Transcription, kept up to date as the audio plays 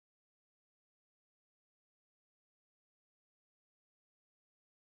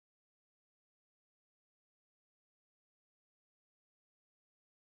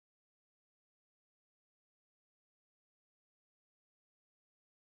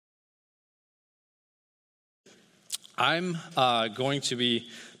I'm going to be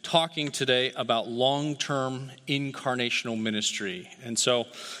talking today about long-term incarnational ministry. And so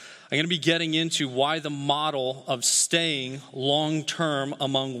I'm going to be getting into why the model of staying long-term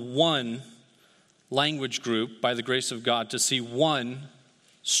among one language group, by the grace of God, to see one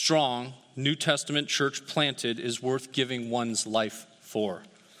strong New Testament church planted is worth giving one's life for.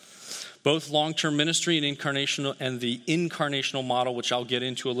 Both long-term ministry and the incarnational model, which I'll get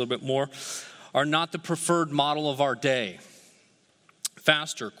into a little bit more, are not the preferred model of our day.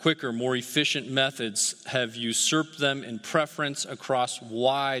 Faster, quicker, more efficient methods have usurped them in preference across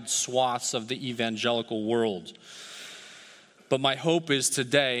wide swaths of the evangelical world. But my hope is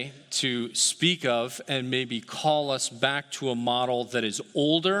today to speak of and maybe call us back to a model that is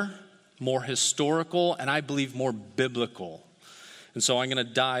older, more historical, and I believe more biblical. And so I'm going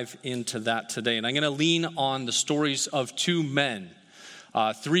to dive into that today. And I'm going to lean on the stories of two men.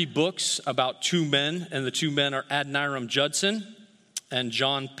 3 books about 2 men, and the 2 men are Adoniram Judson and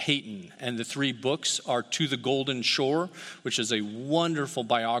John Paton. And the 3 books are To the Golden Shore, which is a wonderful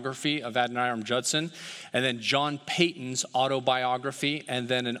biography of Adoniram Judson, and then John Paton's autobiography, and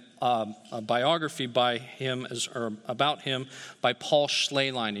then a biography by him about him by Paul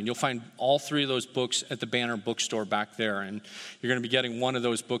Schleierlein. And you'll find all 3 of those books at the Banner bookstore back there. And you're going to be getting one of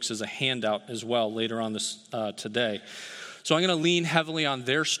those books as a handout as well later on this today. So I'm going to lean heavily on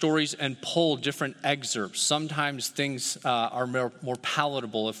their stories and pull different excerpts. Sometimes things are more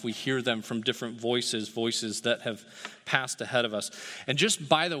palatable if we hear them from different voices that have passed ahead of us. And just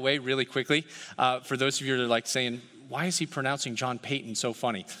by the way, really quickly, for those of you that are like saying, why is he pronouncing John Paton so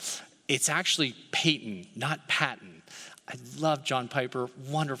funny? It's actually Paton, not Patton. I love John Piper,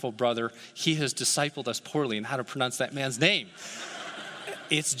 wonderful brother. He has discipled us poorly in how to pronounce that man's name.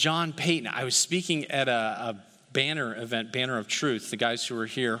 It's John Paton. I was speaking at a Banner event, Banner of Truth, the guys who were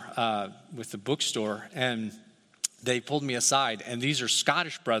here with the bookstore, and they pulled me aside, and these are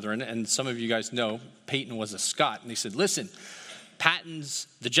Scottish brethren, and some of you guys know Paton was a Scot, and they said, listen, Patton's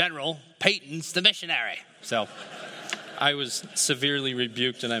the general, Paton's the missionary. So I was severely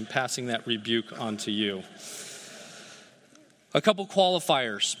rebuked, and I'm passing that rebuke on to you. A couple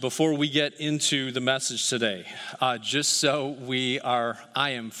qualifiers before we get into the message today, just so I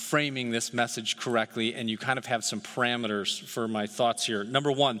am framing this message correctly and you kind of have some parameters for my thoughts here.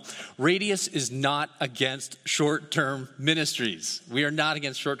 Number 1, Radius is not against short-term ministries. We are not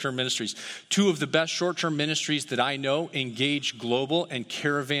against short-term ministries. 2 of the best short-term ministries that I know, Engage Global and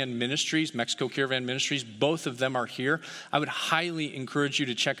Caravan Ministries, Mexico Caravan Ministries, both of them are here. I would highly encourage you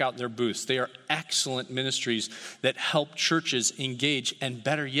to check out their booths. They are excellent ministries that help churches engage, and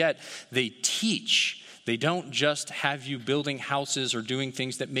better yet, they teach. They don't just have you building houses or doing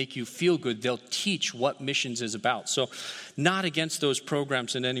things that make you feel good. They'll teach what missions is about. So not against those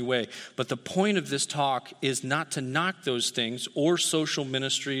programs in any way. But the point of this talk is not to knock those things or social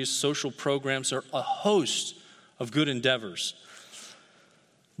ministries, social programs, or a host of good endeavors.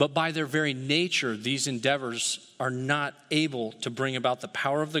 But by their very nature, these endeavors are not able to bring about the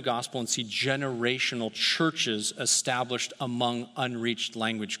power of the gospel and see generational churches established among unreached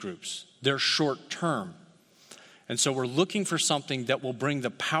language groups. They're short term. And so we're looking for something that will bring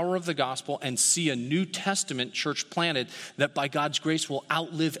the power of the gospel and see a New Testament church planted that by God's grace will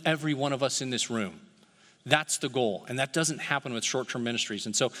outlive every one of us in this room. That's the goal, and that doesn't happen with short-term ministries.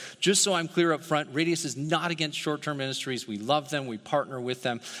 And so just so I'm clear up front, Radius is not against short-term ministries. We love them, we partner with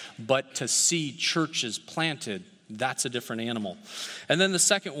them, but to see churches planted, that's a different animal. And then the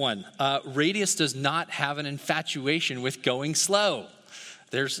second one, Radius does not have an infatuation with going slow.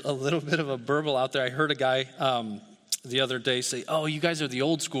 There's a little bit of a burble out there. I heard a guy the other day say, oh, you guys are the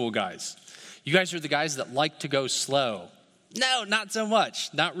old school guys. You guys are the guys that like to go slow. No, not so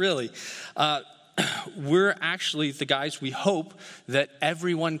much, not really. We're actually the guys, we hope that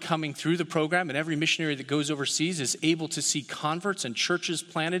everyone coming through the program and every missionary that goes overseas is able to see converts and churches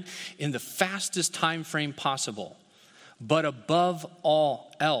planted in the fastest time frame possible. But above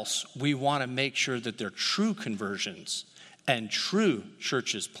all else, we want to make sure that they're true conversions and true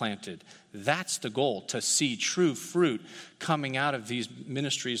churches planted. That's the goal, to see true fruit coming out of these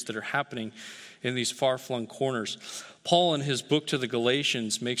ministries that are happening in these far-flung corners. Paul, in his book to the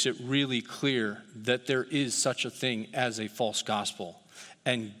Galatians, makes it really clear that there is such a thing as a false gospel.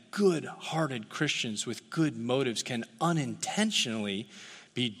 And good-hearted Christians with good motives can unintentionally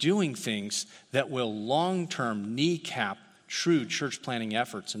be doing things that will long-term kneecap true church planting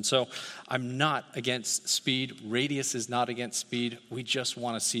efforts. And so I'm not against speed. Radius is not against speed. We just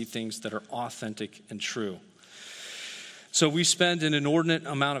want to see things that are authentic and true. So we spend an inordinate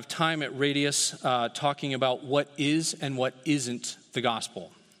amount of time at Radius talking about what is and what isn't the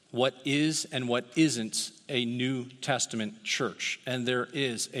gospel. what is and what isn't a New Testament church. And there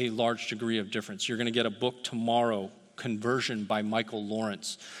is a large degree of difference. You're going to get a book tomorrow, Conversion by Michael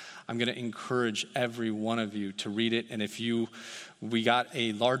Lawrence. I'm going to encourage every one of you to read it. And we got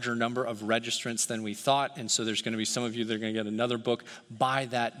a larger number of registrants than we thought. And so there's going to be some of you that are going to get another book. Buy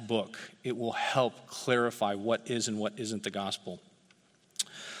that book. It will help clarify what is and what isn't the gospel.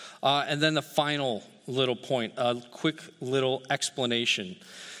 And then the final little point, a quick little explanation.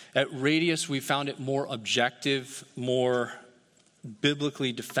 At Radius, we found it more objective, more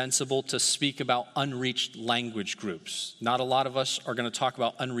biblically defensible to speak about unreached language groups. Not a lot of us are going to talk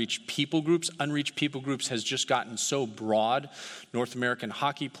about unreached people groups. Unreached people groups has just gotten so broad. North American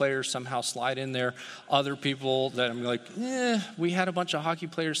hockey players somehow slide in there. Other people that I'm like, we had a bunch of hockey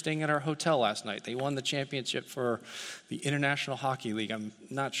players staying at our hotel last night. They won the championship for the International Hockey League. I'm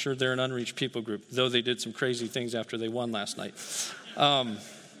not sure they're an unreached people group, though they did some crazy things after they won last night.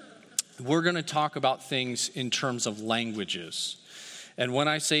 We're going to talk about things in terms of languages. And when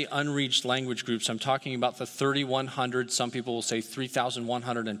I say unreached language groups, I'm talking about the 3,100, some people will say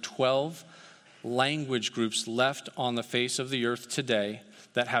 3,112 language groups left on the face of the earth today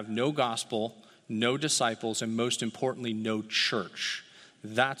that have no gospel, no disciples, and most importantly, no church.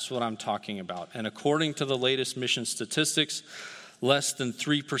 That's what I'm talking about. And according to the latest mission statistics, less than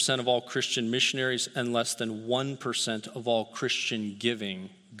 3% of all Christian missionaries and less than 1% of all Christian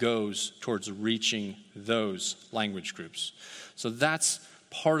giving goes towards reaching those language groups. So that's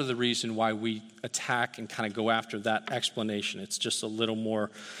part of the reason why we attack and kind of go after that explanation. It's just a little more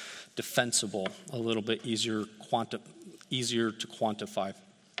defensible, a little bit easier to quantify.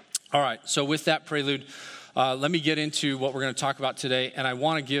 All right, so with that prelude, let me get into what we're going to talk about today. And I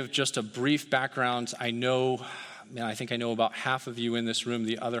want to give just a brief background. I think I know about half of you in this room.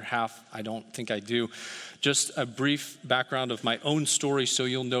 The other half, I don't think I do. Just a brief background of my own story so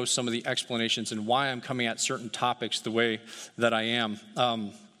you'll know some of the explanations and why I'm coming at certain topics the way that I am.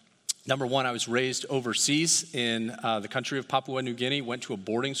 Number one, I was raised overseas in the country of Papua New Guinea, went to a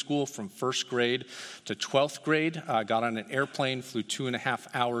boarding school from first grade to 12th grade, got on an airplane, flew 2.5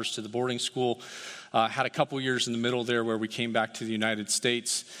 hours to the boarding school, had a couple years in the middle there where we came back to the United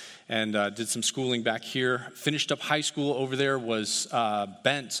States and did some schooling back here. Finished up high school over there, was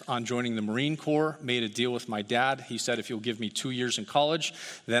bent on joining the Marine Corps, made a deal with my dad. He said, if you'll give me 2 years in college,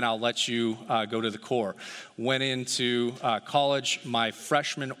 then I'll let you go to the Corps. Went into college. My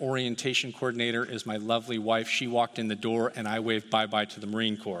freshman orientation coordinator is my lovely wife. She walked in the door and I waved bye-bye to the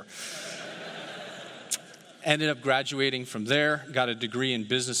Marine Corps. Ended up graduating from there, got a degree in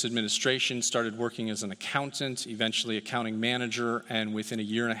business administration, started working as an accountant, eventually accounting manager, and within a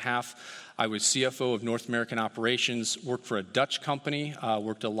year and a half, I was CFO of North American operations, worked for a Dutch company,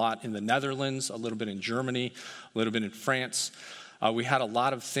 worked a lot in the Netherlands, a little bit in Germany, a little bit in France. We had a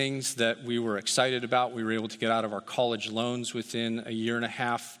lot of things that we were excited about. We were able to get out of our college loans within a year and a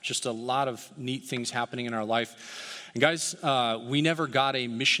half, just a lot of neat things happening in our life. And guys, we never got a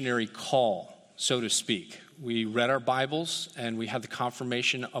missionary call, so to speak. We read our Bibles and we had the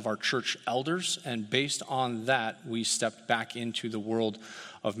confirmation of our church elders, and based on that, we stepped back into the world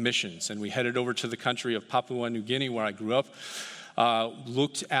of missions. And we headed over to the country of Papua New Guinea, where I grew up,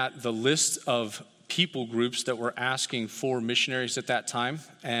 looked at the list of people groups that were asking for missionaries at that time,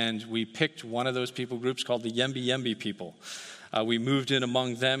 and we picked one of those people groups called the Yembe Yembe people. We moved in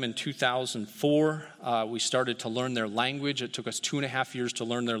among them in 2004. We started to learn their language. It took us 2.5 years to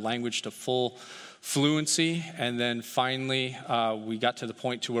learn their language to full fluency, and then finally we got to the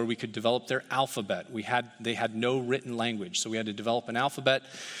point to where we could develop their alphabet. They had no written language, so we had to develop an alphabet,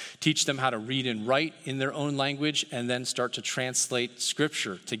 teach them how to read and write in their own language, and then start to translate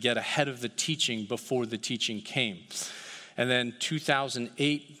scripture to get ahead of the teaching before the teaching came. And then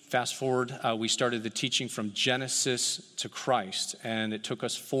 2008, fast forward, we started the teaching from Genesis to Christ. And it took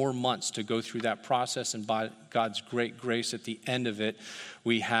us 4 months to go through that process. And by God's great grace, at the end of it,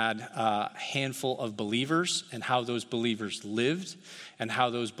 we had a handful of believers, and how those believers lived and how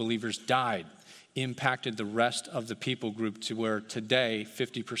those believers died impacted the rest of the people group to where today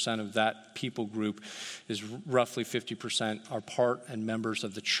 50% of that people group is roughly 50% are part and members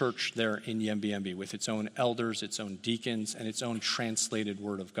of the church there in Yembe Yembe, with its own elders, its own deacons, and its own translated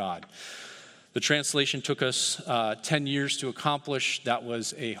word of God. The translation took us 10 years to accomplish. That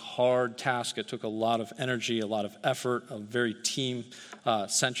was a hard task. It took a lot of energy, a lot of effort, a very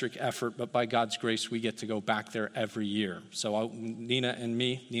team-centric effort. But by God's grace, we get to go back there every year. So Nina and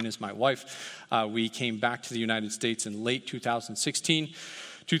me, Nina's my wife, we came back to the United States in late 2016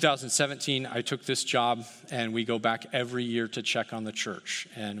 2017, I took this job, and we go back every year to check on the church.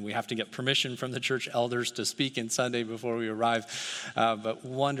 And we have to get permission from the church elders to speak in Sunday before we arrive. But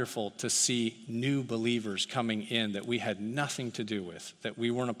wonderful to see new believers coming in that we had nothing to do with, that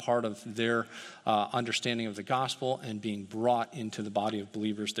we weren't a part of their understanding of the gospel and being brought into the body of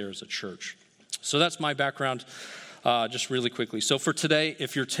believers there as a church. So that's my background. Just really quickly. So for today,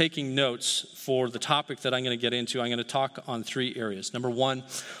 if you're taking notes for the topic that I'm going to get into, I'm going to talk on 3 areas. Number 1,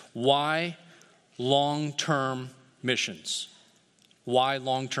 why long-term missions? Why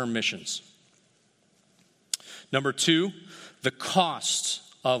long-term missions? Number 2, the cost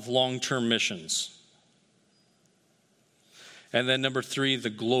of long-term missions. And then number 3,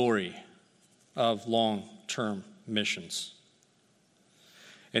 the glory of long-term missions.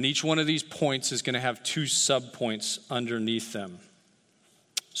 And each one of these points is going to have 2 subpoints underneath them.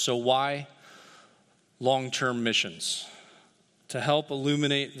 So why long-term missions? To help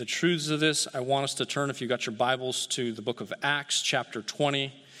illuminate the truths of this, I want us to turn, if you've got your Bibles, to the book of Acts, chapter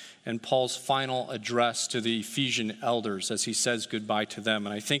 20, and Paul's final address to the Ephesian elders as he says goodbye to them.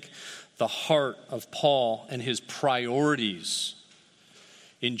 And I think the heart of Paul and his priorities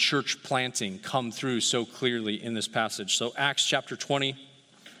in church planting come through so clearly in this passage. So Acts chapter 20,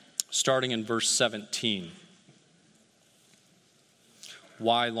 starting in verse 17.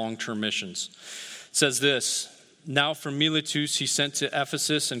 Why long-term missions? It says this, "Now from Miletus he sent to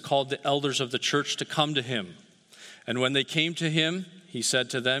Ephesus and called the elders of the church to come to him. And when they came to him, he said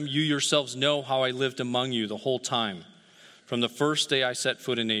to them, 'You yourselves know how I lived among you the whole time, from the first day I set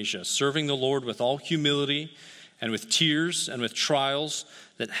foot in Asia, serving the Lord with all humility and with tears and with trials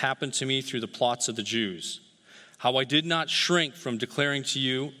that happened to me through the plots of the Jews. How I did not shrink from declaring to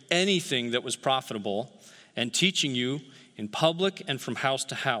you anything that was profitable and teaching you in public and from house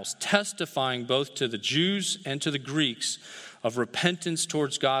to house, testifying both to the Jews and to the Greeks of repentance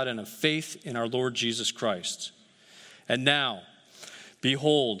towards God and of faith in our Lord Jesus Christ. And now,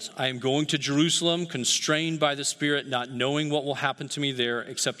 behold, I am going to Jerusalem, constrained by the Spirit, not knowing what will happen to me there,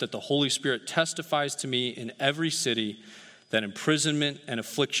 except that the Holy Spirit testifies to me in every city that imprisonment and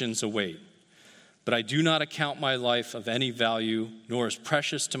afflictions await. But I do not account my life of any value, nor as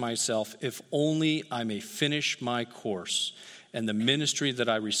precious to myself, if only I may finish my course and the ministry that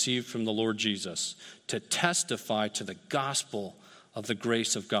I received from the Lord Jesus, to testify to the gospel of the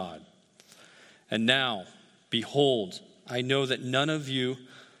grace of God. And now, behold, I know that none of you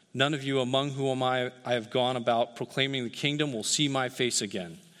among whom I have gone about proclaiming the kingdom will see my face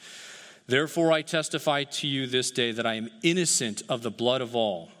again. Therefore I testify to you this day that I am innocent of the blood of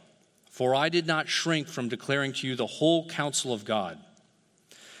all. For I did not shrink from declaring to you the whole counsel of God.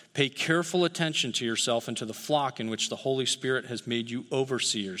 Pay careful attention to yourself and to the flock in which the Holy Spirit has made you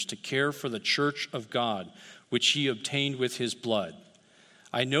overseers, to care for the church of God, which he obtained with his blood.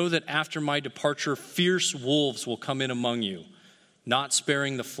 I know that after my departure, fierce wolves will come in among you, not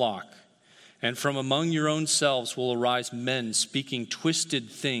sparing the flock. And from among your own selves will arise men speaking twisted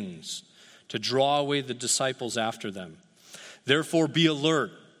things to draw away the disciples after them. Therefore be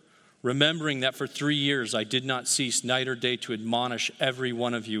alert, remembering that for 3 years I did not cease night or day to admonish every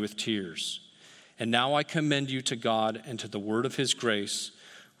one of you with tears. And now I commend you to God and to the word of his grace,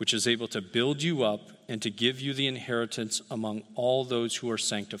 which is able to build you up and to give you the inheritance among all those who are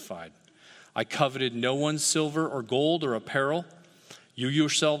sanctified. I coveted no one's silver or gold or apparel. You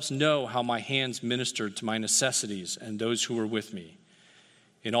yourselves know how my hands ministered to my necessities and those who were with me.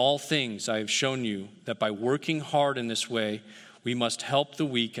 In all things I have shown you that by working hard in this way, we must help the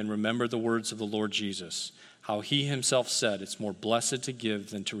weak and remember the words of the Lord Jesus, how he himself said, it's more blessed to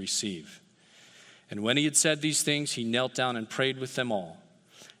give than to receive. And when he had said these things, he knelt down and prayed with them all.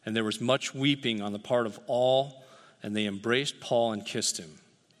 And there was much weeping on the part of all, and they embraced Paul and kissed him,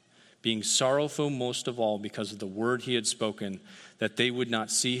 being sorrowful most of all because of the word he had spoken, that they would not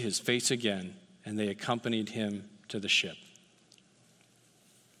see his face again, and they accompanied him to the ship.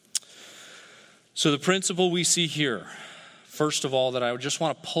 So the principle we see here, first of all, that I just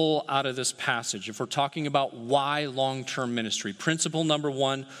want to pull out of this passage, if we're talking about why long-term ministry, principle number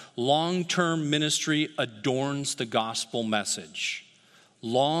 1, long-term ministry adorns the gospel message.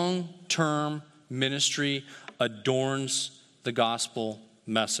 Long-term ministry adorns the gospel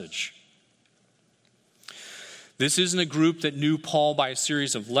message. This isn't a group that knew Paul by a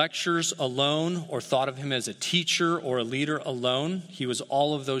series of lectures alone or thought of him as a teacher or a leader alone. He was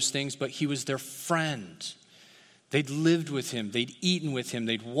all of those things, but he was their friend. They'd lived with him. They'd eaten with him.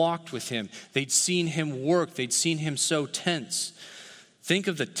 They'd walked with him. They'd seen him work. They'd seen him sow tents. Think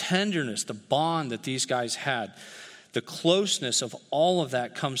of the tenderness, the bond that these guys had. The closeness of all of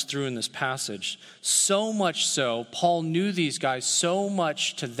that comes through in this passage. So much so, Paul knew these guys so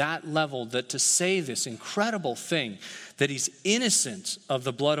much to that level that to say this incredible thing, that he's innocent of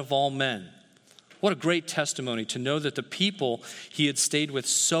the blood of all men. What a great testimony to know that the people he had stayed with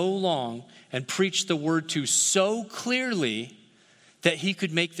so long and preached the word to so clearly that he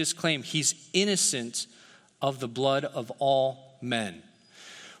could make this claim. He's innocent of the blood of all men.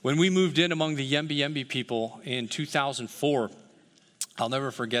 When we moved in among the Yembe Yembe people in 2004, I'll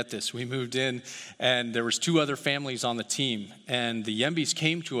never forget this. We moved in and there was 2 other families on the team. And the Yembes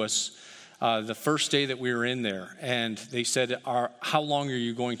came to us the first day that we were in there. And they said, how long are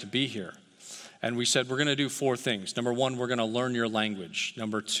you going to be here? And we said, we're going to do 4 things. Number 1, we're going to learn your language.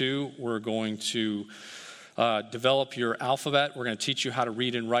 Number 2, we're going to develop your alphabet. We're going to teach you how to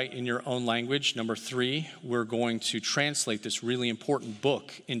read and write in your own language. Number 3, we're going to translate this really important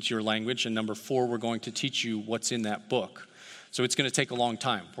book into your language. And number 4, we're going to teach you what's in that book. So it's going to take a long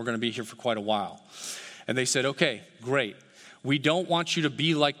time. We're going to be here for quite a while. And they said, okay, great. We don't want you to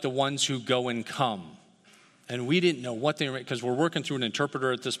be like the ones who go and come. And we didn't know what they were, because we're working through an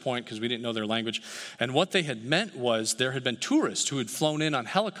interpreter at this point because we didn't know their language. And what they had meant was there had been tourists who had flown in on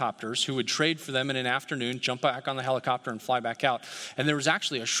helicopters who would trade for them in an afternoon, jump back on the helicopter and fly back out. And there was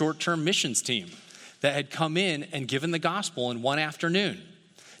actually a short-term missions team that had come in and given the gospel in one afternoon.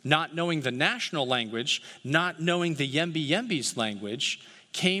 Not knowing the national language, not knowing the Yembe Yembe's language,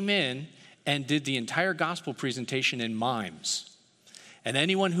 came in and did the entire gospel presentation in mimes. And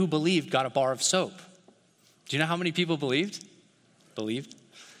anyone who believed got a bar of soap. Do you know how many people believed? The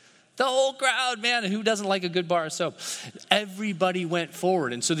whole crowd, man. Who doesn't like a good bar of soap? Everybody went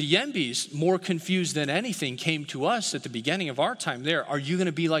forward. And so the Yembes, more confused than anything, came to us at the beginning of our time there. Are you going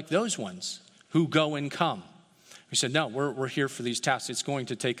to be like those ones who go and come? We said, no, we're here for these tasks. It's going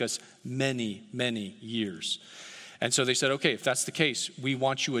to take us many, many years. And so they said, okay, if that's the case, we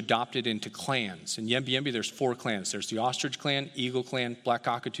want you adopted into clans. In Yembe Yembe, there's 4 clans. There's the ostrich clan, eagle clan, black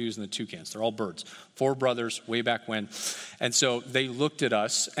cockatoos, and the toucans. They're all birds. 4 brothers way back when. And so they looked at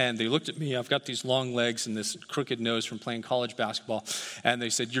us, and they looked at me. I've got these long legs and this crooked nose from playing college basketball. And they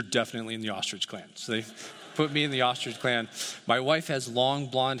said, you're definitely in the ostrich clan. So they put me in the ostrich clan. My wife has long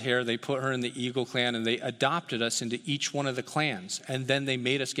blonde hair. They put her in the eagle clan, and they adopted us into each one of the clans. And then they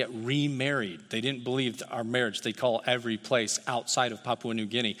made us get remarried. They didn't believe our marriage. They call every place outside of Papua New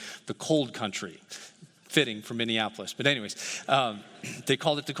Guinea the cold country. Fitting for Minneapolis. But anyways, they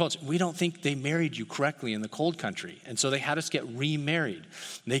called it the cold. We don't think they married you correctly in the cold country. And so they had us get remarried.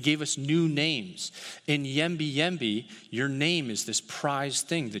 They gave us new names. In Yembe Yembe, your name is this prized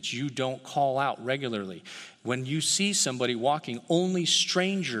thing that you don't call out regularly. When you see somebody walking, only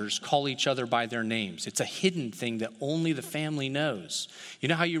strangers call each other by their names. It's a hidden thing that only the family knows. You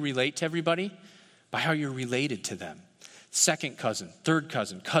know how you relate to everybody? By how you're related to them. Second cousin, third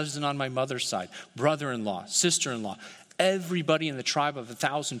cousin, cousin on my mother's side, brother-in-law, sister-in-law. Everybody in the tribe of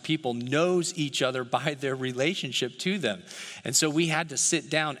 1,000 people knows each other by their relationship to them. And so we had to sit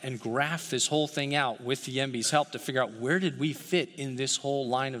down and graph this whole thing out with the Yembe's help to figure out where did we fit in this whole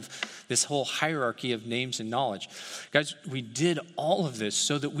line of, this whole hierarchy of names and knowledge. Guys, we did all of this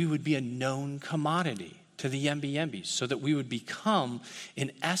so that we would be a known commodity to the Yembe Yembes, so that we would become,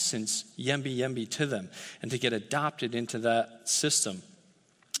 in essence, Yembe Yembe to them, and to get adopted into that system.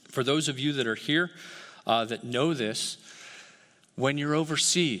 For those of you that are here that know this, when you're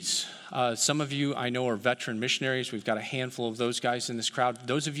overseas, some of you I know are veteran missionaries. We've got a handful of those guys in this crowd.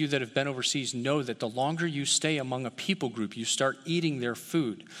 Those of you that have been overseas know that the longer you stay among a people group, you start eating their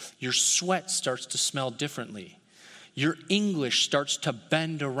food. Your sweat starts to smell differently. Your English starts to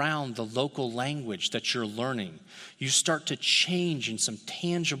bend around the local language that you're learning. You start to change in some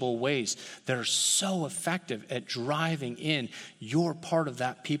tangible ways that are so effective at driving in your part of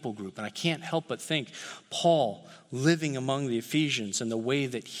that people group. And I can't help but think Paul living among the Ephesians and the way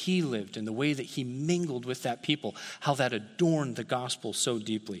that he lived and the way that he mingled with that people, how that adorned the gospel so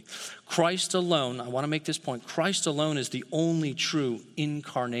deeply. Christ alone, I want to make this point, Christ alone is the only true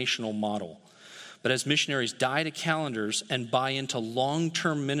incarnational model. But as missionaries die to calendars and buy into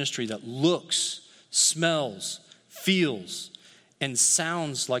long-term ministry that looks, smells, feels, and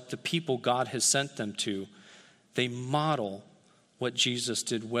sounds like the people God has sent them to, they model what Jesus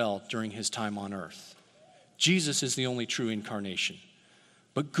did well during his time on earth. Jesus is the only true incarnation.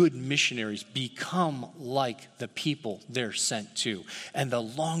 But good missionaries become like the people they're sent to. And the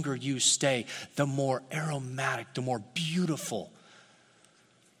longer you stay, the more aromatic, the more beautiful,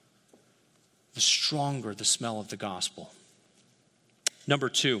 the stronger the smell of the gospel. Number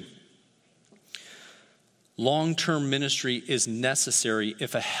 2, long-term ministry is necessary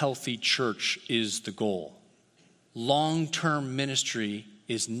if a healthy church is the goal. long-term ministry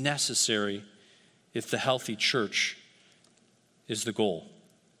is necessary if the healthy church is the goal.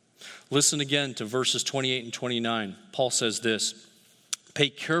 Listen again to verses 28 and 29. Paul says this, "Pay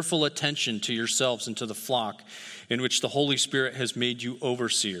careful attention to yourselves and to the flock in which the Holy Spirit has made you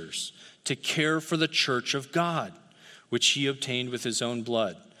overseers, to care for the church of God, which he obtained with his own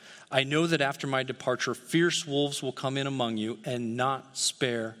blood. I know that after my departure, fierce wolves will come in among you and not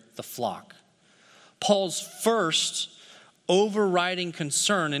spare the flock." Paul's first overriding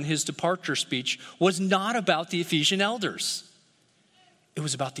concern in his departure speech was not about the Ephesian elders. It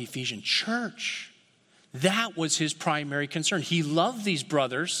was about the Ephesian church. That was his primary concern. He loved these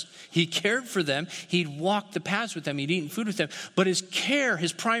brothers. He cared for them. He'd walked the paths with them. He'd eaten food with them. But his care,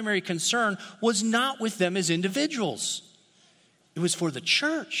 his primary concern, was not with them as individuals. It was for the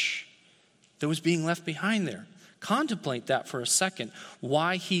church that was being left behind there. Contemplate that for a second,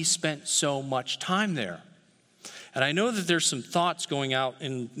 why he spent so much time there. And I know that there's some thoughts going out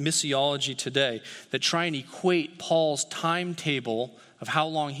in missiology today that try and equate Paul's timetable of how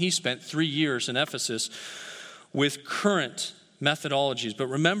long he spent, 3 years in Ephesus, with current methodologies. But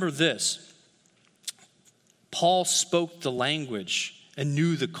remember this, Paul spoke the language and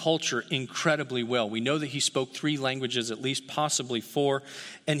knew the culture incredibly well. We know that he spoke 3 languages, at least possibly 4,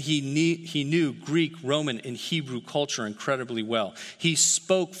 and he knew Greek, Roman, and Hebrew culture incredibly well. He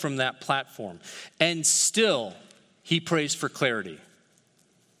spoke from that platform, and still he prays for clarity.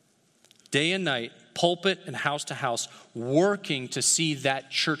 Day and night, pulpit and house to house, working to see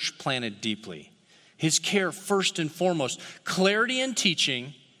that church planted deeply. His care first and foremost, clarity in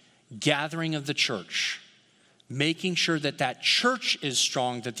teaching, gathering of the church, making sure that that church is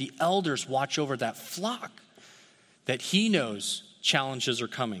strong, that the elders watch over that flock, that he knows challenges are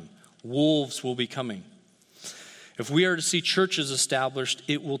coming, wolves will be coming. If we are to see churches established,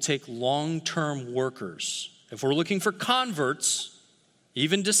 it will take long-term workers. If we're looking for converts,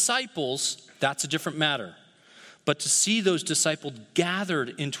 even disciples, that's a different matter. But to see those disciples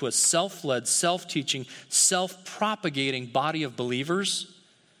gathered into a self-led, self-teaching, self-propagating body of believers,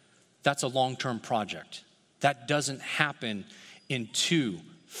 that's a long-term project. That doesn't happen in 2,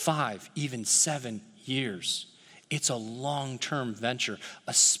 5, even 7 years. It's a long-term venture,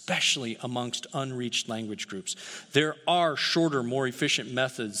 especially amongst unreached language groups. There are shorter, more efficient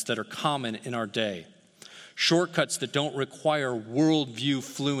methods that are common in our day. Shortcuts that don't require worldview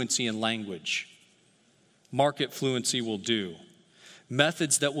fluency in language. Market fluency will do.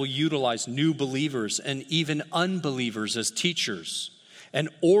 Methods that will utilize new believers and even unbelievers as teachers. And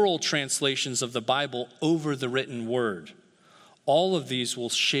oral translations of the Bible over the written word. All of these will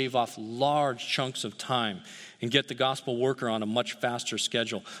shave off large chunks of time and get the gospel worker on a much faster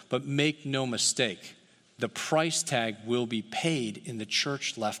schedule. But make no mistake, the price tag will be paid in the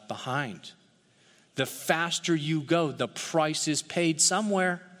church left behind. The faster you go, the price is paid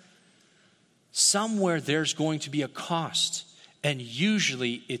somewhere. Somewhere there's going to be a cost, and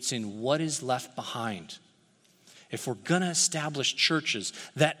usually it's in what is left behind. If we're going to establish churches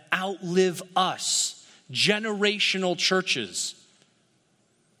that outlive us, generational churches,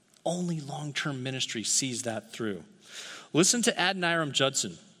 only long-term ministry sees that through. Listen to Adoniram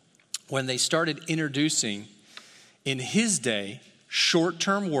Judson when they started introducing, in his day,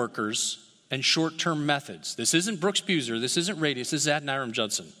 short-term workers and short-term methods. This isn't Brooks Buser, this isn't Radius, this is Adoniram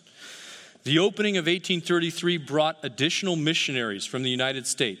Judson. The opening of 1833 brought additional missionaries from the United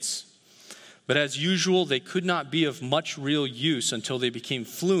States. But as usual, they could not be of much real use until they became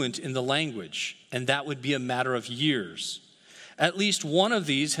fluent in the language, and that would be a matter of years. At least one of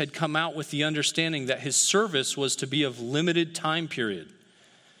these had come out with the understanding that his service was to be of limited time period.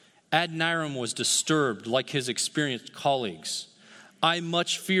 Adoniram was disturbed, like his experienced colleagues. I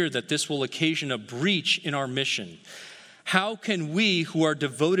much fear that this will occasion a breach in our mission. How can we, who are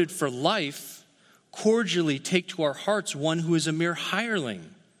devoted for life, cordially take to our hearts one who is a mere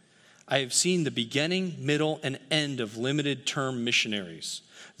hireling? I have seen the beginning, middle, and end of limited-term missionaries.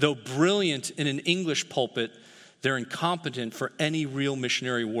 Though brilliant in an English pulpit, they're incompetent for any real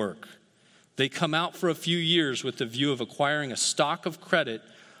missionary work. They come out for a few years with the view of acquiring a stock of credit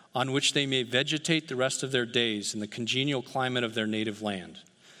on which they may vegetate the rest of their days in the congenial climate of their native land.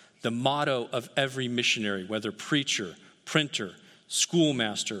 The motto of every missionary, whether preacher, printer,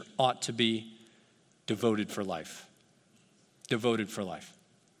 schoolmaster, ought to be devoted for life. Devoted for life.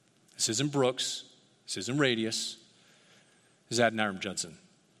 This isn't Brooks. This isn't Radius. This is Adoniram Judson.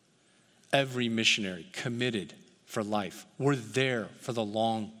 Every missionary committed for life. We're there for the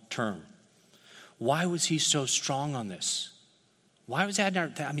long term. Why was he so strong on this? Why was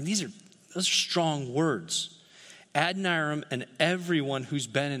Adoniram? I mean, those are strong words. Adoniram and everyone who's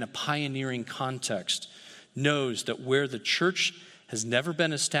been in a pioneering context knows that where the church has never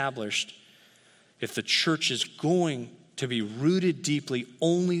been established, if the church is going to be rooted deeply,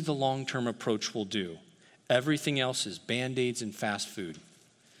 only the long-term approach will do. Everything else is Band-Aids and fast food.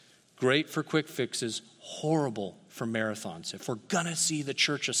 Great for quick fixes, horrible for marathons. If we're going to see the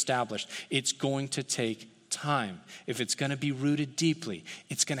church established, it's going to take time. If it's going to be rooted deeply,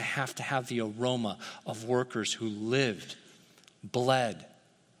 it's going to have the aroma of workers who lived, bled,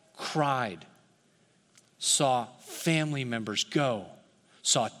 cried, saw family members go,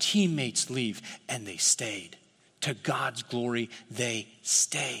 saw teammates leave, and they stayed. To God's glory, they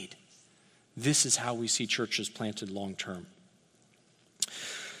stayed. This is how we see churches planted long term.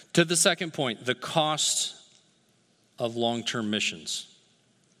 To the second point, the cost of long-term missions.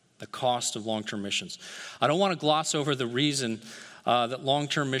 The cost of long-term missions. I don't want to gloss over the reason that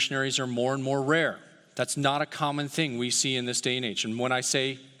long-term missionaries are more and more rare. That's not a common thing we see in this day and age. And when I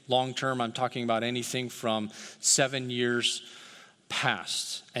say long-term, I'm talking about anything from 7 years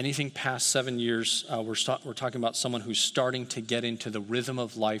past. Anything past 7 years, we're talking about someone who's starting to get into the rhythm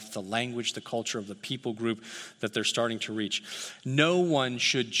of life, the language, the culture of the people group that they're starting to reach. No one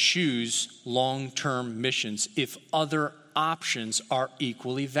should choose long-term missions if other options are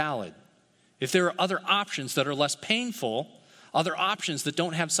equally valid. If there are other options that are less painful, other options that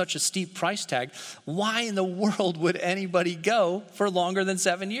don't have such a steep price tag, why in the world would anybody go for longer than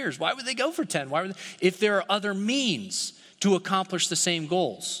 7 years? Why would they go for 10? If there are other means to accomplish the same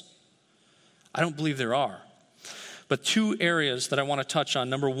goals? I don't believe there are. But two areas that I want to touch on.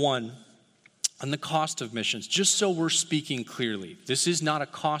 Number one, on the cost of missions, just so we're speaking clearly. This is not a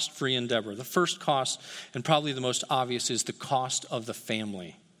cost-free endeavor. The first cost, and probably the most obvious, is the cost of the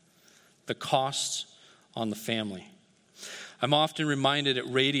family. The cost on the family. I'm often reminded at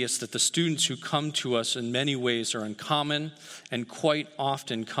Radius that the students who come to us in many ways are uncommon and quite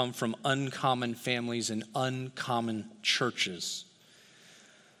often come from uncommon families and uncommon churches.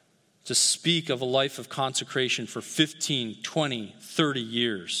 To speak of a life of consecration for 15, 20, 30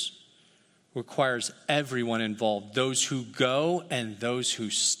 years requires everyone involved, those who go and those who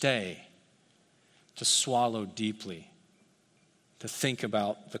stay, to swallow deeply, to think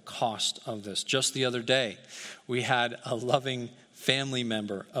about the cost of this. Just the other day, we had a loving family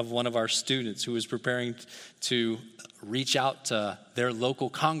member of one of our students who was preparing to reach out to their local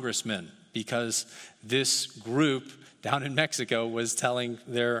congressman because this group down in Mexico was telling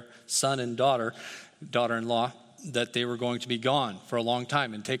their son and daughter-in-law, that they were going to be gone for a long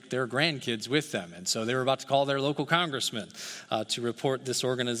time and take their grandkids with them. And so they were about to call their local congressman to report this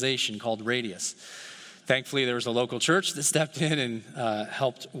organization called Radius. Thankfully, there was a local church that stepped in and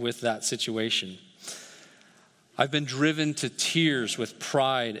helped with that situation. I've been driven to tears with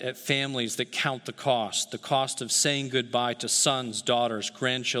pride at families that count the cost of saying goodbye to sons, daughters,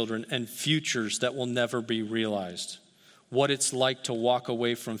 grandchildren, and futures that will never be realized. What it's like to walk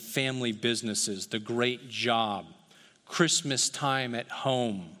away from family businesses, the great job, Christmas time at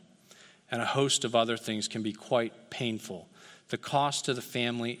home, and a host of other things can be quite painful. The cost to the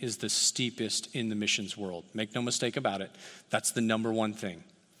family is the steepest in the missions world. Make no mistake about it. That's the number one thing.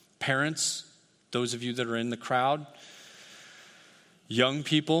 Parents, those of you that are in the crowd, young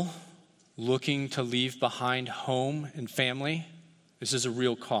people looking to leave behind home and family, this is a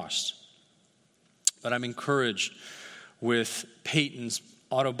real cost. But I'm encouraged with Peyton's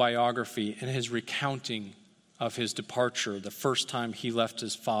autobiography and his recounting of his departure the first time he left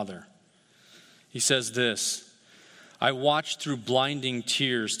his father. He says this: I watched through blinding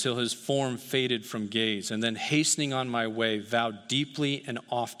tears till his form faded from gaze, and then hastening on my way, vowed deeply and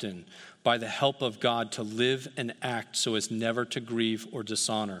often, by the help of God, to live and act so as never to grieve or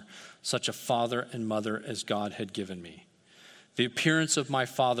dishonor such a father and mother as God had given me. The appearance of my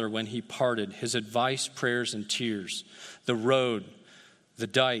father when he parted, his advice, prayers, and tears, the road, the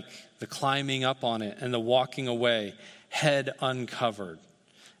dike, the climbing up on it, and the walking away, head uncovered,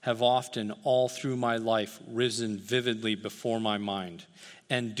 have often all through my life risen vividly before my mind,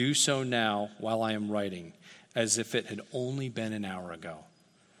 and do so now while I am writing, as if it had only been an hour ago.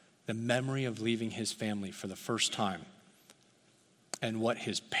 The memory of leaving his family for the first time and what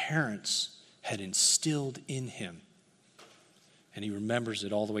his parents had instilled in him. And he remembers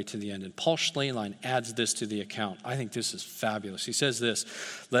it all the way to the end. And Paul Schleierlein adds this to the account. I think this is fabulous. He says this: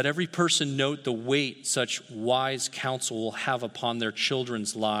 let every person note the weight such wise counsel will have upon their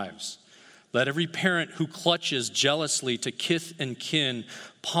children's lives. Let every parent who clutches jealously to kith and kin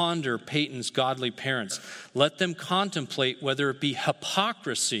ponder Peyton's godly parents. Let them contemplate whether it be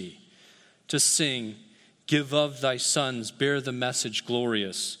hypocrisy to sing, give of thy sons, bear the message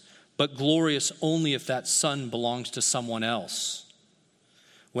glorious, but glorious only if that son belongs to someone else.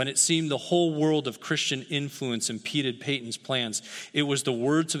 When it seemed the whole world of Christian influence impeded Peyton's plans, it was the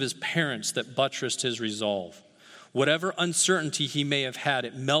words of his parents that buttressed his resolve. Whatever uncertainty he may have had,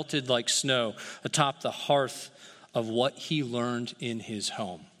 it melted like snow atop the hearth of what he learned in his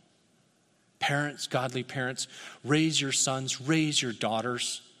home. Parents, godly parents, raise your sons, raise your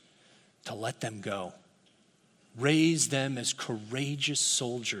daughters to let them go. Raise them as courageous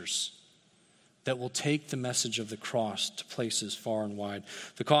soldiers that will take the message of the cross to places far and wide.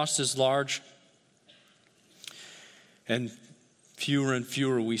 The cost is large, and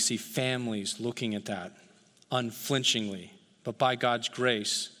fewer we see families looking at that unflinchingly. But by God's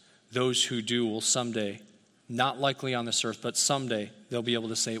grace, those who do will someday, not likely on this earth, but someday they'll be able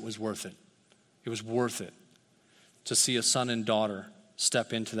to say it was worth it. It was worth it to see a son and daughter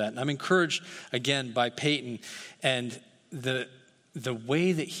step into that. And I'm encouraged again by Peyton and the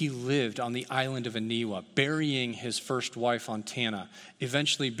way that he lived on the island of Aniwa, burying his first wife, Fontana,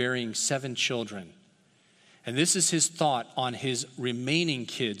 eventually burying 7 children. And this is his thought on his remaining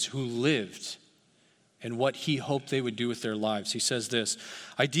kids who lived and what he hoped they would do with their lives. He says this,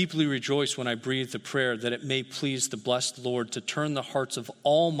 "I deeply rejoice when I breathe the prayer that it may please the blessed Lord to turn the hearts of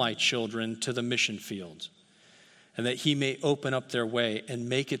all my children to the mission field, and that he may open up their way and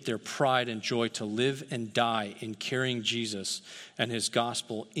make it their pride and joy to live and die in carrying Jesus and his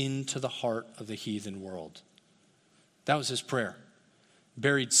gospel into the heart of the heathen world." That was his prayer.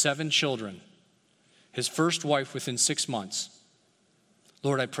 Buried 7 children. His first wife within 6 months.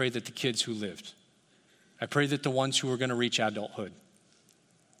 Lord, I pray that the kids who lived, I pray that the ones who were going to reach adulthood,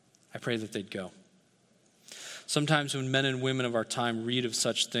 I pray that they'd go. Sometimes when men and women of our time read of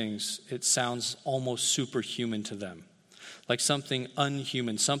such things, it sounds almost superhuman to them, like something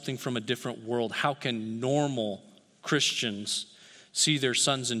unhuman, something from a different world. How can normal Christians see their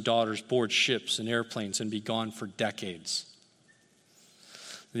sons and daughters board ships and airplanes and be gone for decades?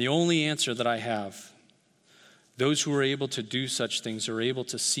 The only answer that I have, those who are able to do such things are able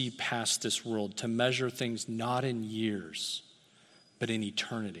to see past this world, to measure things not in years, but in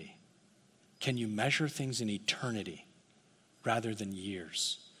eternity. Can you measure things in eternity rather than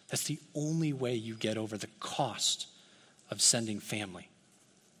years? That's the only way you get over the cost of sending family.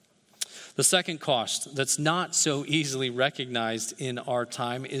 The second cost that's not so easily recognized in our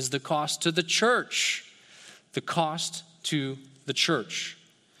time is the cost to the church. The cost to the church.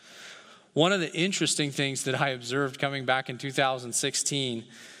 One of the interesting things that I observed coming back in 2016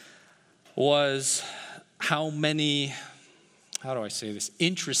 was how many,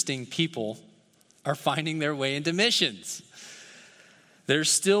 interesting people are finding their way into missions. There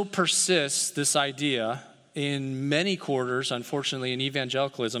still persists this idea in many quarters, unfortunately, in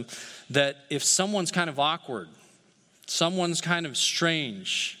evangelicalism, that if someone's kind of awkward, someone's kind of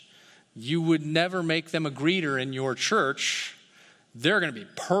strange, you would never make them a greeter in your church. They're going to be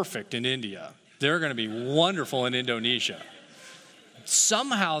perfect in India. They're going to be wonderful in Indonesia.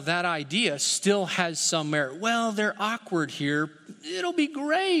 Somehow that idea still has some merit. Well, they're awkward here. It'll be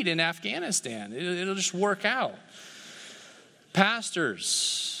great in Afghanistan. It'll just work out.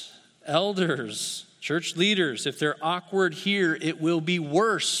 Pastors, elders, church leaders, if they're awkward here, it will be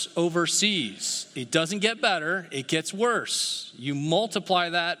worse overseas. It doesn't get better, it gets worse. You multiply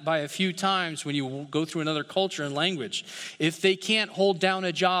that by a few times when you go through another culture and language. If they can't hold down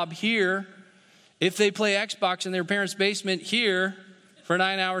a job here, if they play Xbox in their parents' basement here for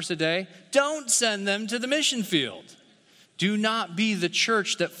 9 hours a day, don't send them to the mission field. Do not be the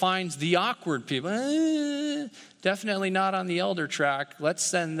church that finds the awkward people. Definitely not on the elder track. Let's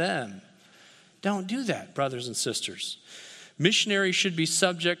send them. Don't do that, brothers and sisters. Missionaries should be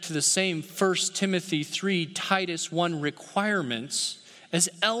subject to the same 1 Timothy 3, Titus 1 requirements as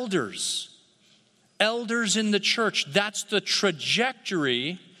elders. Elders in the church. That's the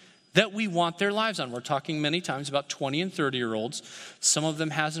trajectory that we want their lives on. We're talking many times about 20 and 30-year-olds. Some of them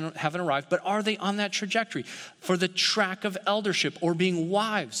haven't arrived, but are they on that trajectory for the track of eldership or being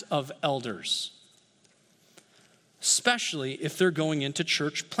wives of elders? Especially if they're going into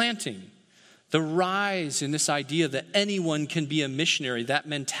church planting. The rise in this idea that anyone can be a missionary, that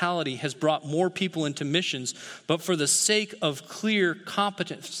mentality has brought more people into missions, but for the sake of a clear,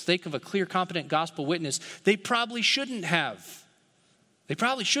 competent gospel witness, they probably shouldn't have. They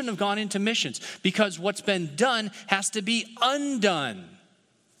probably shouldn't have gone into missions because what's been done has to be undone.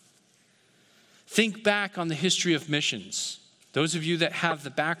 Think back on the history of missions. Those of you that have the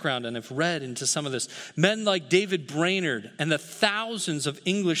background and have read into some of this, men like David Brainerd and the thousands in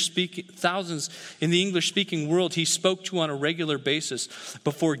the English-speaking world he spoke to on a regular basis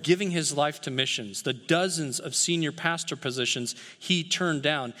before giving his life to missions, the dozens of senior pastor positions he turned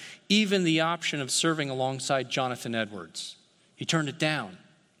down, even the option of serving alongside Jonathan Edwards. He turned it down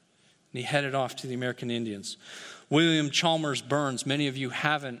and he headed off to the American Indians. William Chalmers Burns, many of you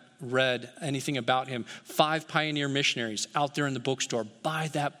haven't read anything about him. 5 pioneer missionaries out there in the bookstore. Buy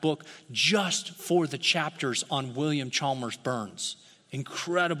that book just for the chapters on William Chalmers Burns.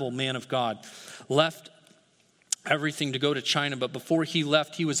 Incredible man of God. Left everything to go to China, but before he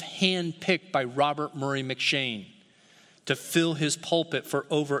left, he was handpicked by Robert Murray McCheyne to fill his pulpit for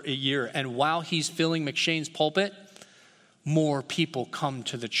over a year. And while he's filling McCheyne's pulpit, more people come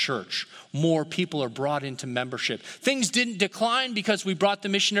to the church. More people are brought into membership. Things didn't decline because we brought the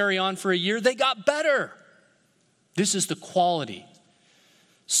missionary on for a year. They got better. This is the quality.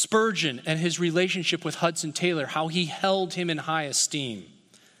 Spurgeon and his relationship with Hudson Taylor, how he held him in high esteem.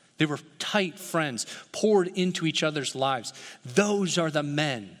 They were tight friends, poured into each other's lives. Those are the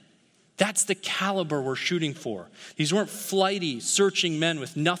men. That's the caliber we're shooting for. These weren't flighty, searching men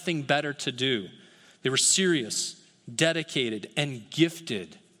with nothing better to do. They were serious, dedicated, and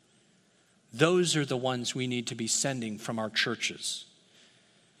gifted. Those are the ones we need to be sending from our churches.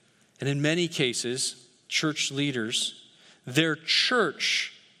 And in many cases, church leaders, their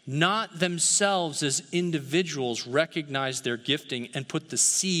church, not themselves as individuals, recognize their gifting and put the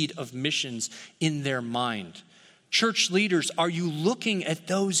seed of missions in their mind. Church leaders, are you looking at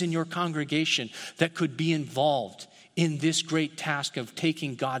those in your congregation that could be involved in this great task of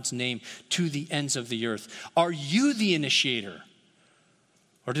taking God's name to the ends of the earth? Are you the initiator?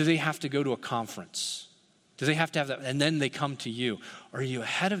 Or do they have to go to a conference? Do they have to have that? And then they come to you. Are you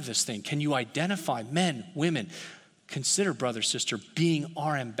ahead of this thing? Can you identify men, women? Consider, brother, sister, being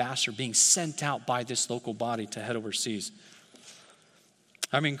our ambassador, being sent out by this local body to head overseas.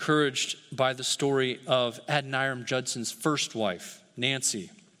 I'm encouraged by the story of Adoniram Judson's first wife, Nancy,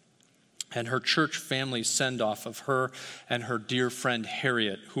 and her church family's send-off of her and her dear friend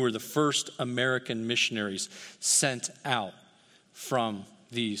Harriet, who were the first American missionaries sent out from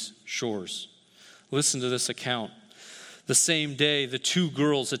these shores. Listen to this account. The same day, the 2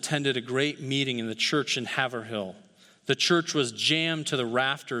 girls attended a great meeting in the church in Haverhill. The church was jammed to the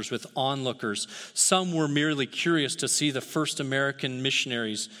rafters with onlookers. Some were merely curious to see the first foreign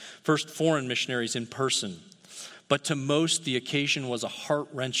missionaries in person. But to most, the occasion was a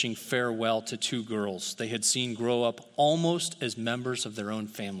heart-wrenching farewell to 2 girls they had seen grow up almost as members of their own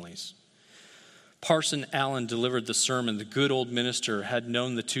families. Parson Allen delivered the sermon. The good old minister had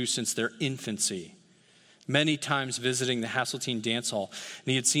known the 2 since their infancy, many times visiting the Hasseltine dance hall, and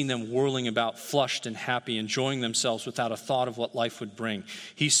he had seen them whirling about, flushed and happy, enjoying themselves without a thought of what life would bring.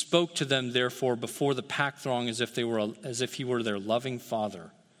 He spoke to them, therefore, before the packed throng as if he were their loving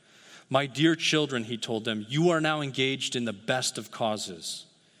father. My dear children, he told them, you are now engaged in the best of causes.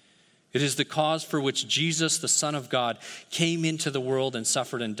 It is the cause for which Jesus, the Son of God, came into the world and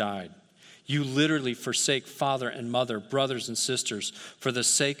suffered and died. You literally forsake father and mother, brothers and sisters, for the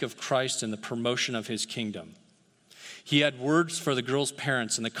sake of Christ and the promotion of his kingdom. He had words for the girls'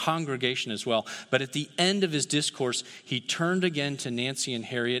 parents and the congregation as well. But at the end of his discourse, he turned again to Nancy and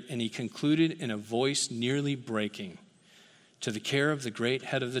Harriet, and he concluded in a voice nearly breaking, to the care of the great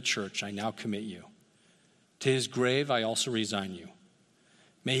head of the church, I now commit you. To his grave, I also resign you.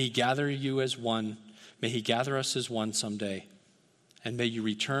 May he gather you as one. May he gather us as one someday. And may you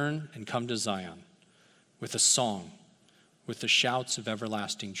return and come to Zion with a song, with the shouts of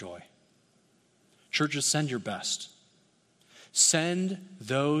everlasting joy. Churches, send your best. Send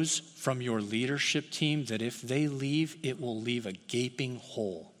those from your leadership team that if they leave, it will leave a gaping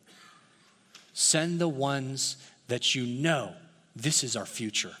hole. Send the ones that you know, this is our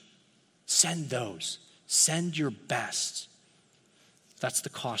future. Send those. Send your best. That's the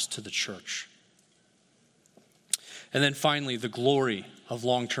cost to the church. And then finally, the glory of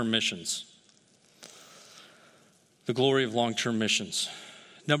long-term missions. The glory of long-term missions.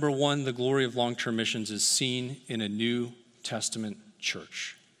 Number 1, the glory of long-term missions is seen in a New Testament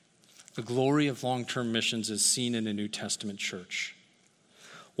church. The glory of long-term missions is seen in a New Testament church.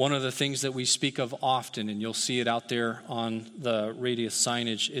 One of the things that we speak of often, and you'll see it out there on the radius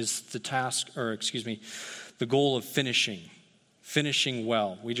signage, is the goal of finishing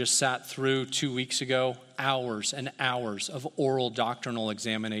well. We just sat through 2 weeks ago, hours and hours of oral doctrinal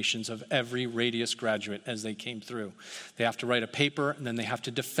examinations of every Radius graduate as they came through. They have to write a paper, and then they have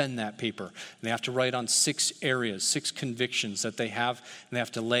to defend that paper. And they have to write on 6 areas, 6 convictions that they have, and they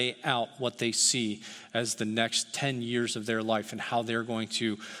have to lay out what they see as the next 10 years of their life and how they're going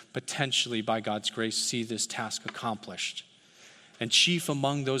to potentially, by God's grace, see this task accomplished. And chief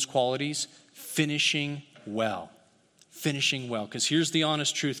among those qualities, finishing well. Finishing well. Because here's the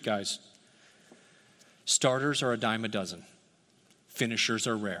honest truth, guys. Starters are a dime a dozen. Finishers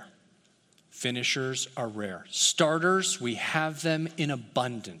are rare. Finishers are rare. Starters, we have them in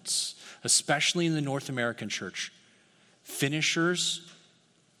abundance, especially in the North American church. Finishers,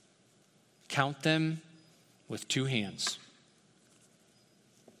 count them with two hands.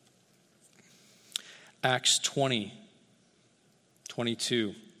 Acts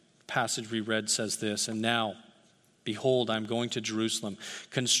 20:22, passage we read says this, "And now, behold, I'm going to Jerusalem,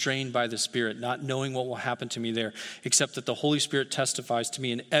 constrained by the Spirit, not knowing what will happen to me there, except that the Holy Spirit testifies to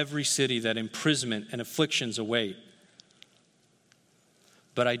me in every city that imprisonment and afflictions await.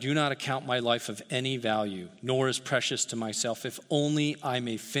 But I do not account my life of any value, nor as precious to myself, if only I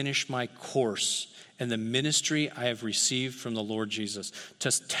may finish my course and the ministry I have received from the Lord Jesus,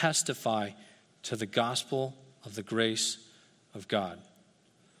 to testify to the gospel of the grace of God."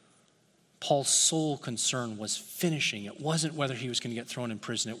 Paul's sole concern was finishing. It wasn't whether he was going to get thrown in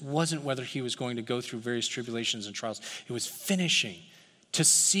prison. It wasn't whether he was going to go through various tribulations and trials. It was finishing. To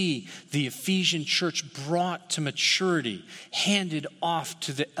see the Ephesian church brought to maturity, handed off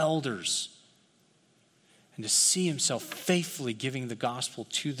to the elders, and to see himself faithfully giving the gospel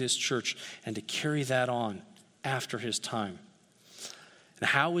to this church and to carry that on after his time. And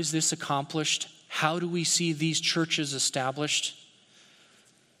how is this accomplished? How do we see these churches established?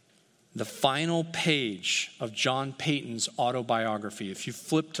 The final page of John Paton's autobiography, if you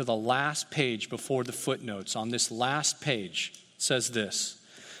flip to the last page before the footnotes, on this last page, it says this: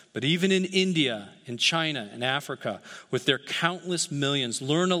 "But even in India, in China, and Africa, with their countless millions,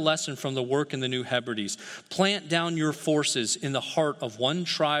 learn a lesson from the work in the New Hebrides. Plant down your forces in the heart of one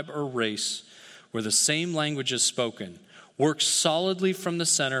tribe or race where the same language is spoken. Work solidly from the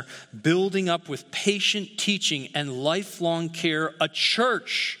center, building up with patient teaching and lifelong care a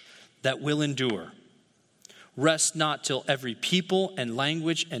church that will endure. Rest not till every people and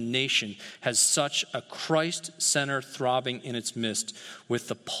language and nation has such a Christ center throbbing in its midst, with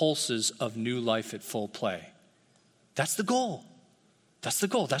the pulses of new life at full play." That's the goal. That's the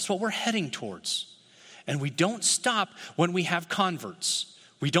goal. That's what we're heading towards. And we don't stop when we have converts.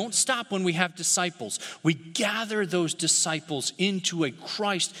 We don't stop when we have disciples. We gather those disciples into a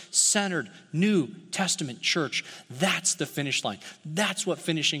Christ-centered New Testament church. That's the finish line. That's what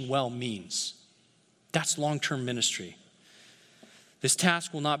finishing well means. That's long-term ministry. This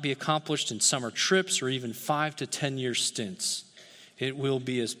task will not be accomplished in summer trips or even 5 to 10 year stints. It will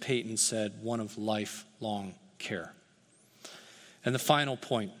be, as Paton said, one of lifelong care. And the final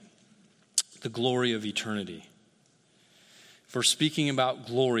point, the glory of eternity. If we're speaking about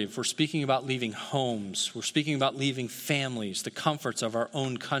glory, if we're speaking about leaving homes, we're speaking about leaving families, the comforts of our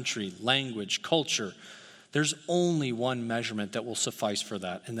own country, language, culture, there's only one measurement that will suffice for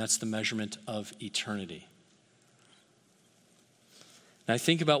that, and that's the measurement of eternity. And I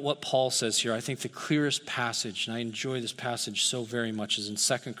think about what Paul says here. I think the clearest passage, and I enjoy this passage so very much, is in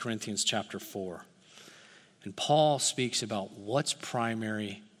 2 Corinthians chapter 4. And Paul speaks about what's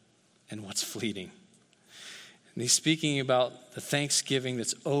primary and what's fleeting. And he's speaking about the thanksgiving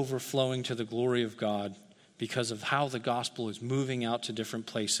that's overflowing to the glory of God because of how the gospel is moving out to different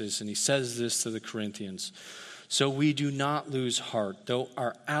places. And he says this to the Corinthians: "So we do not lose heart, though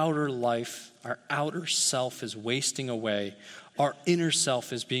our outer life, our outer self is wasting away, our inner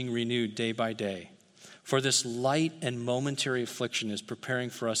self is being renewed day by day. For this light and momentary affliction is preparing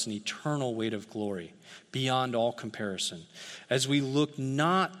for us an eternal weight of glory beyond all comparison, as we look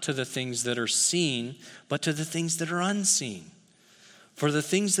not to the things that are seen, but to the things that are unseen. For the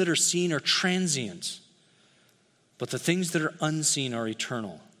things that are seen are transient, but the things that are unseen are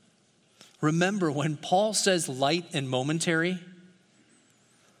eternal." Remember, when Paul says light and momentary,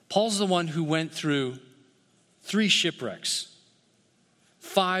 Paul's the one who went through 3 shipwrecks,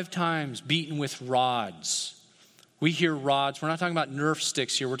 5 times beaten with rods. We hear rods. We're not talking about Nerf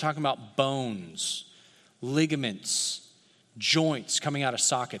sticks here. We're talking about bones, ligaments, joints coming out of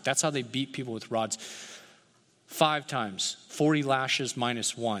socket. That's how they beat people with rods. 5 times, 40 lashes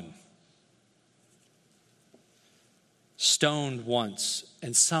minus 1. Stoned once,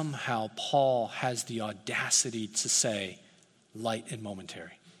 and somehow Paul has the audacity to say, light and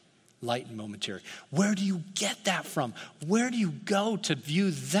momentary. Light and momentary. Where do you get that from? Where do you go to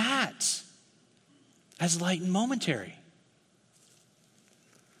view that as light and momentary?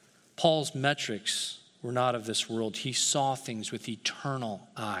 Paul's metrics were not of this world. He saw things with eternal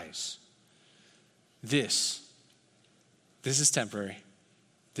eyes. This is temporary.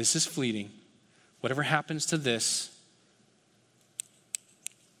 This is fleeting. Whatever happens to this,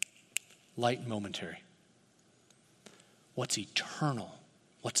 light and momentary. What's eternal?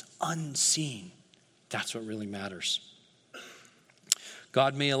 What's unseen? That's what really matters.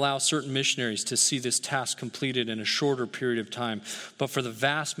 God may allow certain missionaries to see this task completed in a shorter period of time, but for the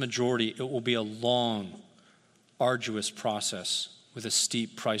vast majority, it will be a long, arduous process with a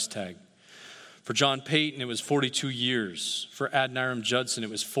steep price tag. For John Paton, it was 42 years. For Adoniram Judson, it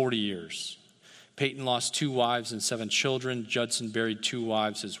was 40 years. Paton lost 2 wives and 7 children. Judson buried 2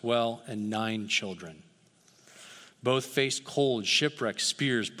 wives as well and 9 children. Both faced cold, shipwreck,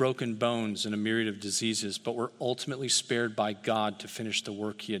 spears, broken bones, and a myriad of diseases, but were ultimately spared by God to finish the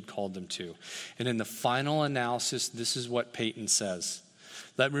work he had called them to. And in the final analysis, this is what Paton says: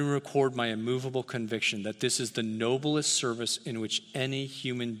 "Let me record my immovable conviction that this is the noblest service in which any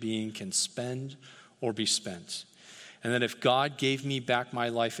human being can spend or be spent. And that if God gave me back my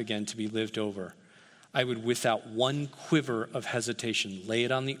life again to be lived over, I would without one quiver of hesitation lay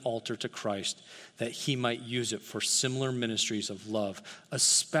it on the altar to Christ that he might use it for similar ministries of love,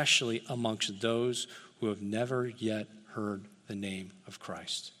 especially amongst those who have never yet heard the name of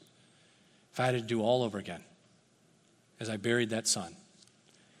Christ." If I had to do all over again, as I buried that son,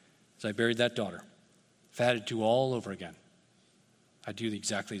 as I buried that daughter, if I had to do all over again, I'd do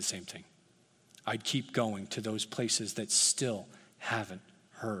exactly the same thing. I'd keep going to those places that still haven't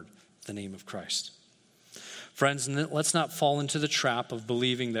heard the name of Christ. Friends, let's not fall into the trap of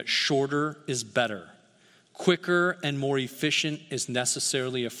believing that shorter is better. Quicker and more efficient is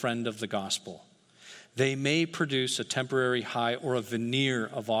necessarily a friend of the gospel. They may produce a temporary high or a veneer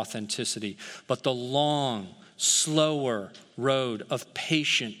of authenticity, but the long, slower road of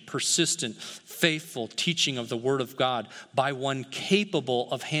patient, persistent, faithful teaching of the Word of God by one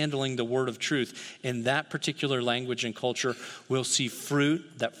capable of handling the word of truth in that particular language and culture will see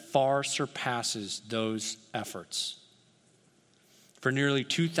fruit that far surpasses those efforts. For nearly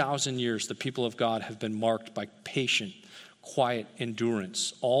 2,000 years, the people of God have been marked by patient, quiet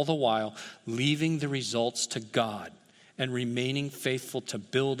endurance, all the while leaving the results to God and remaining faithful to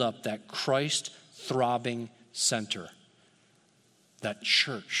build up that Christ-throbbing center, that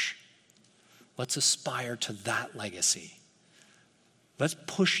church. Let's aspire to that legacy. Let's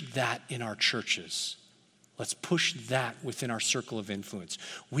push that in our churches. Let's push that within our circle of influence.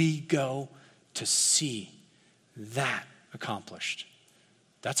 We go to see that accomplished.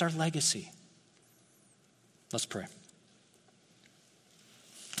 That's our legacy. Let's pray.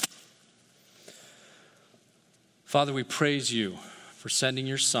 Father, we praise you for sending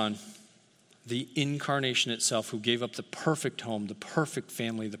your Son, the incarnation itself, who gave up the perfect home, the perfect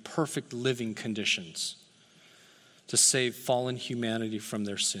family, the perfect living conditions to save fallen humanity from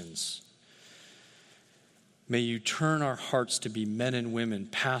their sins. May you turn our hearts to be men and women,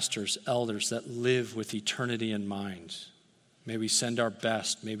 pastors, elders that live with eternity in mind. May we send our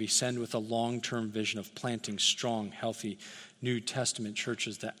best. May we send with a long-term vision of planting strong, healthy New Testament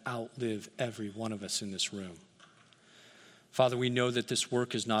churches that outlive every one of us in this room. Father, we know that this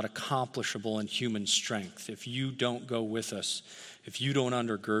work is not accomplishable in human strength. If you don't go with us, if you don't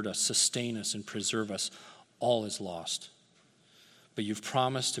undergird us, sustain us, and preserve us, all is lost. But you've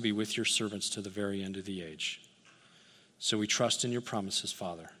promised to be with your servants to the very end of the age. So we trust in your promises,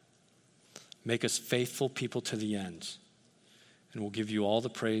 Father. Make us faithful people to the end, and we'll give you all the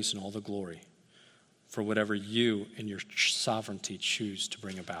praise and all the glory for whatever you and your sovereignty choose to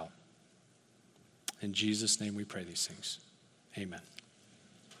bring about. In Jesus' name we pray these things. Amen.